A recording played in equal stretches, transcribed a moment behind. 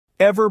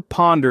ever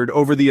pondered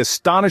over the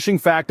astonishing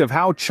fact of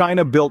how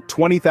China built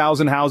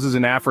 20,000 houses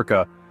in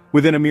Africa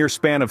within a mere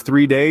span of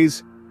 3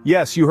 days?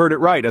 Yes, you heard it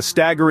right, a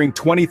staggering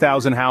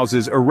 20,000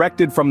 houses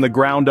erected from the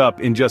ground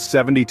up in just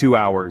 72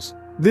 hours.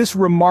 This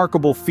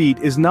remarkable feat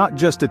is not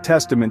just a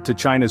testament to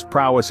China's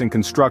prowess in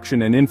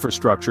construction and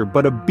infrastructure,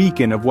 but a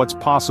beacon of what's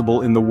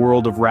possible in the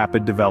world of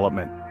rapid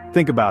development.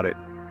 Think about it.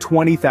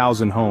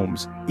 20,000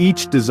 homes,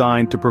 each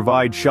designed to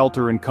provide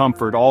shelter and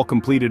comfort, all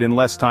completed in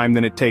less time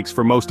than it takes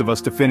for most of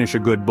us to finish a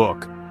good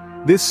book.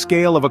 This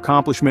scale of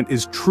accomplishment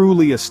is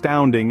truly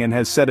astounding and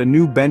has set a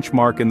new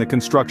benchmark in the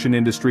construction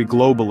industry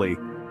globally.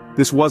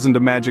 This wasn't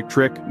a magic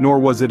trick, nor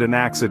was it an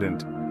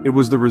accident. It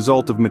was the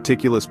result of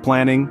meticulous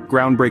planning,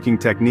 groundbreaking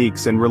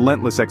techniques, and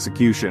relentless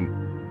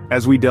execution.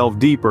 As we delve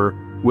deeper,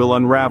 we'll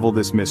unravel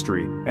this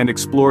mystery and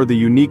explore the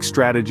unique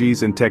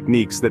strategies and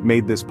techniques that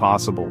made this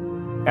possible.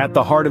 At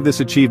the heart of this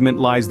achievement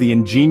lies the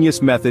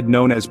ingenious method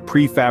known as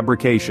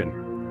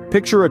prefabrication.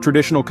 Picture a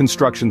traditional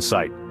construction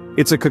site.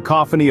 It's a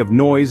cacophony of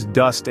noise,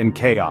 dust, and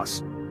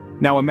chaos.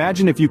 Now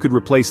imagine if you could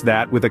replace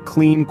that with a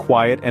clean,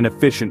 quiet, and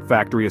efficient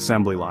factory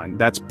assembly line.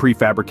 That's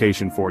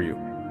prefabrication for you.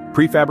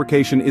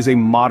 Prefabrication is a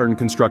modern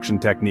construction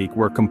technique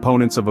where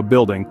components of a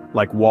building,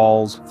 like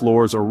walls,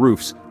 floors, or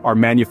roofs, are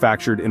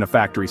manufactured in a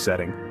factory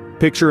setting.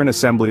 Picture an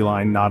assembly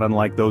line not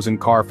unlike those in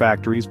car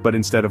factories, but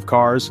instead of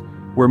cars,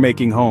 we're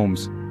making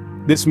homes.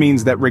 This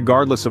means that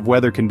regardless of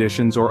weather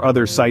conditions or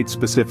other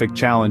site-specific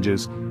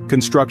challenges,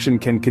 construction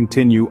can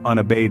continue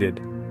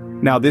unabated.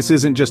 Now this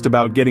isn't just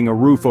about getting a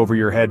roof over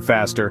your head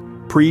faster.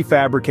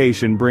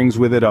 Prefabrication brings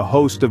with it a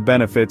host of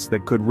benefits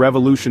that could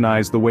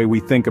revolutionize the way we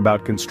think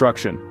about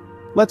construction.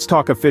 Let's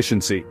talk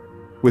efficiency.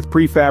 With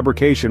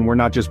prefabrication, we're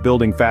not just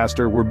building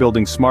faster, we're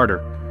building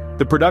smarter.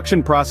 The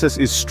production process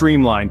is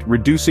streamlined,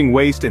 reducing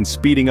waste and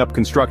speeding up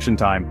construction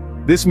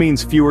time. This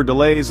means fewer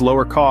delays,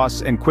 lower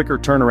costs, and quicker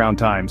turnaround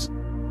times.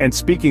 And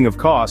speaking of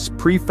costs,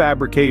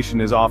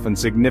 prefabrication is often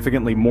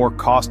significantly more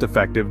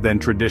cost-effective than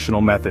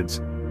traditional methods.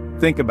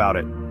 Think about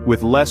it.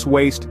 With less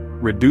waste,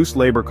 reduced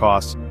labor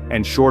costs,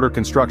 and shorter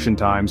construction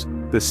times,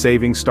 the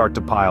savings start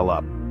to pile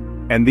up.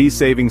 And these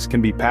savings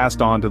can be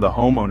passed on to the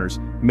homeowners,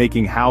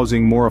 making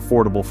housing more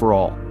affordable for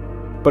all.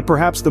 But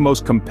perhaps the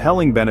most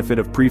compelling benefit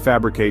of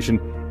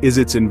prefabrication is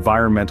its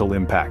environmental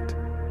impact.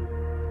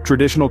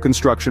 Traditional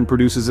construction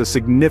produces a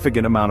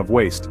significant amount of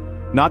waste,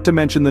 not to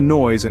mention the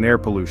noise and air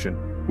pollution.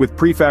 With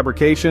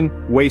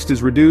prefabrication, waste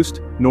is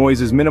reduced,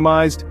 noise is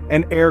minimized,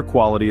 and air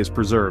quality is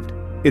preserved.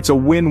 It's a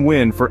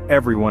win-win for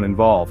everyone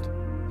involved.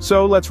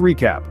 So let's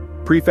recap.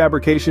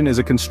 Prefabrication is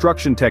a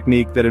construction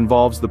technique that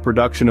involves the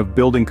production of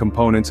building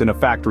components in a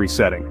factory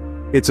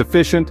setting. It's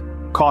efficient,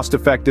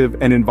 cost-effective,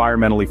 and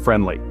environmentally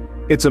friendly.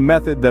 It's a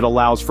method that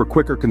allows for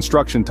quicker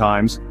construction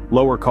times,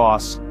 lower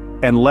costs,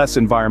 and less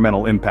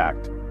environmental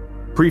impact.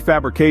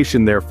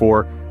 Prefabrication,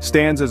 therefore,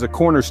 stands as a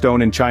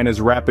cornerstone in China's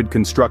rapid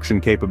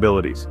construction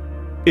capabilities.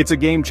 It's a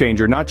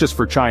game-changer not just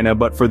for China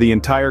but for the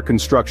entire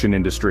construction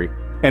industry.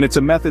 And it's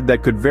a method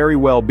that could very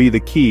well be the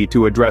key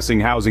to addressing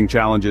housing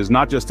challenges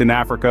not just in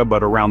Africa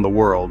but around the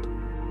world.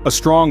 A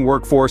strong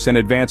workforce and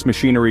advanced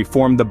machinery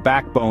form the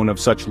backbone of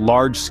such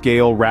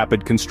large-scale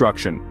rapid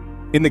construction.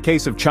 In the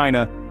case of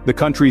China, the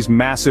country's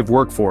massive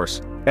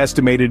workforce,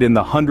 estimated in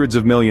the hundreds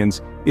of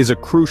millions, is a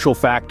crucial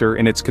factor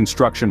in its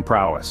construction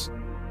prowess.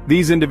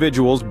 These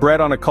individuals, bred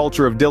on a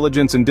culture of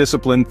diligence and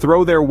discipline,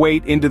 throw their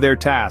weight into their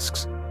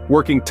tasks,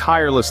 working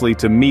tirelessly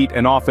to meet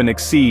and often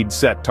exceed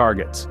set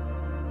targets.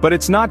 But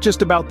it's not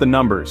just about the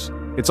numbers,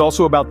 it's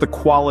also about the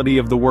quality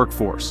of the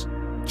workforce.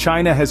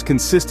 China has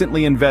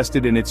consistently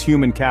invested in its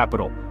human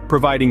capital,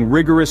 providing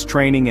rigorous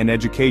training and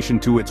education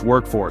to its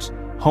workforce,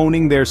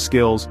 honing their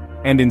skills,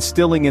 and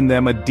instilling in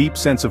them a deep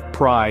sense of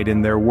pride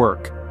in their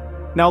work.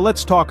 Now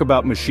let's talk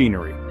about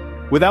machinery.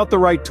 Without the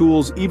right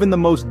tools, even the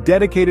most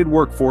dedicated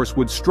workforce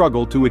would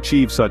struggle to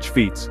achieve such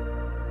feats.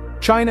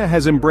 China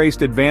has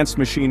embraced advanced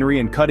machinery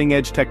and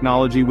cutting-edge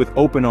technology with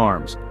open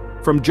arms.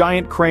 From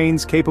giant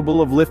cranes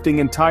capable of lifting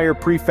entire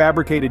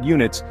prefabricated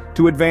units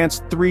to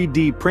advanced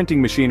 3D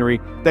printing machinery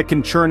that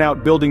can churn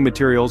out building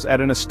materials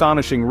at an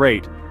astonishing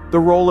rate, the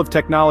role of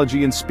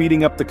technology in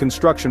speeding up the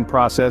construction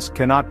process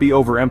cannot be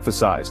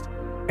overemphasized.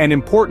 And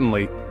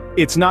importantly,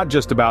 it's not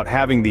just about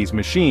having these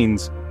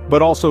machines,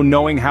 but also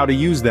knowing how to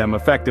use them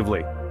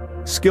effectively.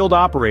 Skilled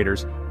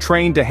operators,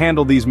 trained to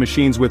handle these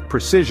machines with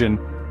precision,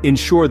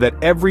 ensure that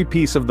every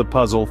piece of the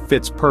puzzle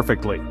fits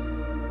perfectly.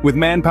 With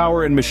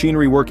manpower and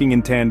machinery working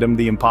in tandem,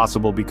 the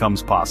impossible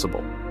becomes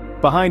possible.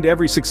 Behind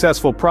every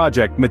successful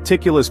project,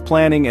 meticulous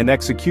planning and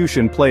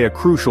execution play a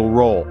crucial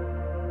role.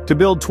 To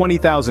build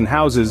 20,000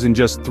 houses in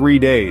just 3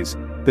 days,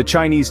 the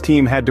Chinese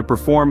team had to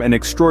perform an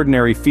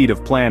extraordinary feat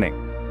of planning.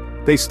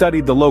 They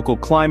studied the local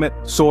climate,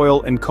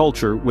 soil, and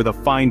culture with a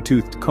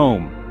fine-toothed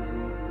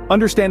comb.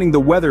 Understanding the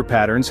weather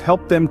patterns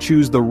helped them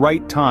choose the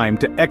right time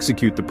to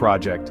execute the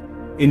project,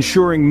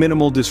 ensuring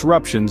minimal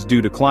disruptions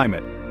due to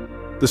climate.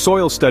 The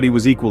soil study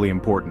was equally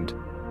important.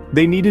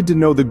 They needed to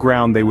know the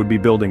ground they would be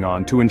building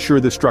on to ensure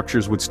the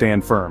structures would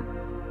stand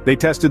firm. They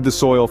tested the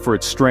soil for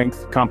its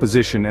strength,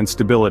 composition, and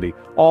stability,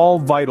 all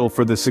vital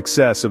for the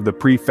success of the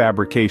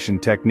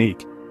prefabrication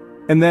technique.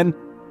 And then,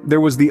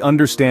 there was the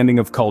understanding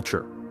of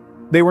culture.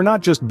 They were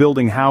not just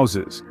building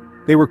houses.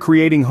 They were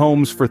creating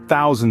homes for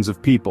thousands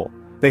of people.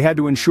 They had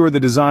to ensure the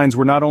designs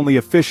were not only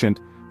efficient,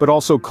 but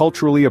also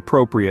culturally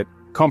appropriate,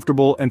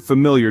 comfortable, and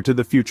familiar to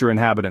the future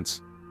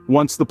inhabitants.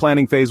 Once the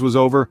planning phase was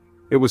over,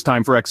 it was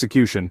time for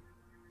execution.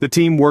 The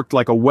team worked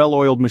like a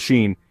well-oiled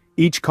machine,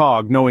 each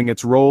cog knowing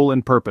its role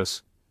and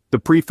purpose. The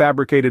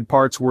prefabricated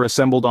parts were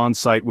assembled on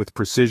site with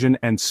precision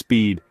and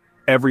speed.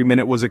 Every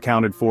minute was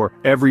accounted for,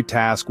 every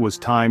task was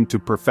timed to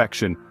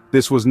perfection.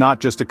 This was not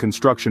just a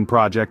construction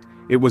project,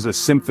 it was a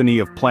symphony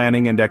of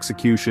planning and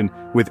execution,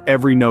 with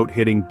every note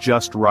hitting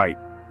just right.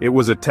 It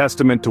was a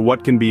testament to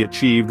what can be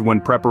achieved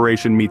when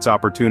preparation meets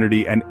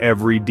opportunity and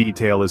every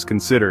detail is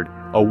considered.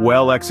 A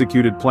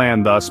well-executed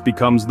plan thus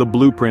becomes the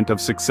blueprint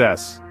of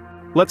success.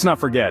 Let's not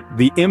forget,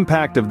 the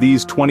impact of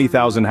these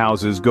 20,000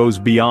 houses goes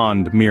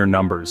beyond mere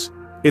numbers.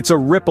 It's a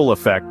ripple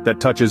effect that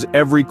touches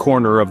every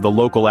corner of the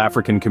local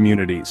African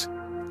communities.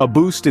 A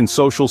boost in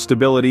social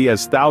stability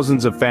as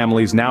thousands of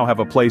families now have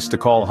a place to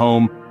call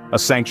home, a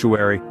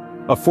sanctuary,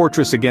 a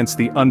fortress against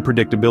the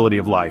unpredictability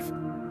of life.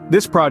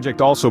 This project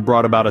also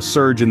brought about a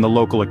surge in the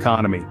local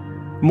economy.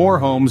 More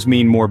homes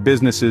mean more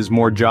businesses,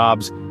 more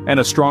jobs, and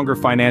a stronger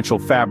financial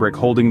fabric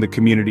holding the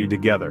community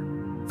together.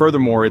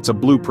 Furthermore, it's a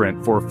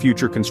blueprint for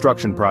future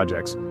construction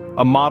projects,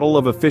 a model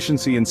of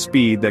efficiency and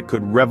speed that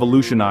could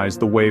revolutionize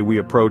the way we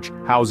approach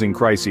housing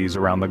crises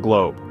around the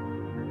globe.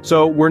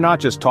 So, we're not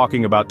just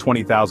talking about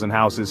 20,000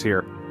 houses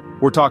here.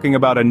 We're talking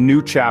about a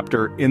new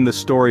chapter in the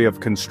story of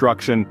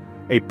construction,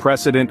 a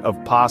precedent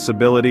of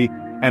possibility,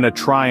 and a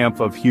triumph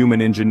of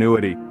human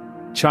ingenuity.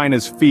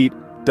 China's feat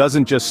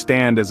doesn't just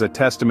stand as a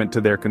testament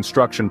to their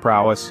construction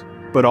prowess,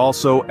 but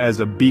also as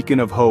a beacon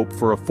of hope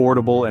for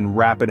affordable and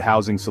rapid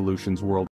housing solutions worldwide.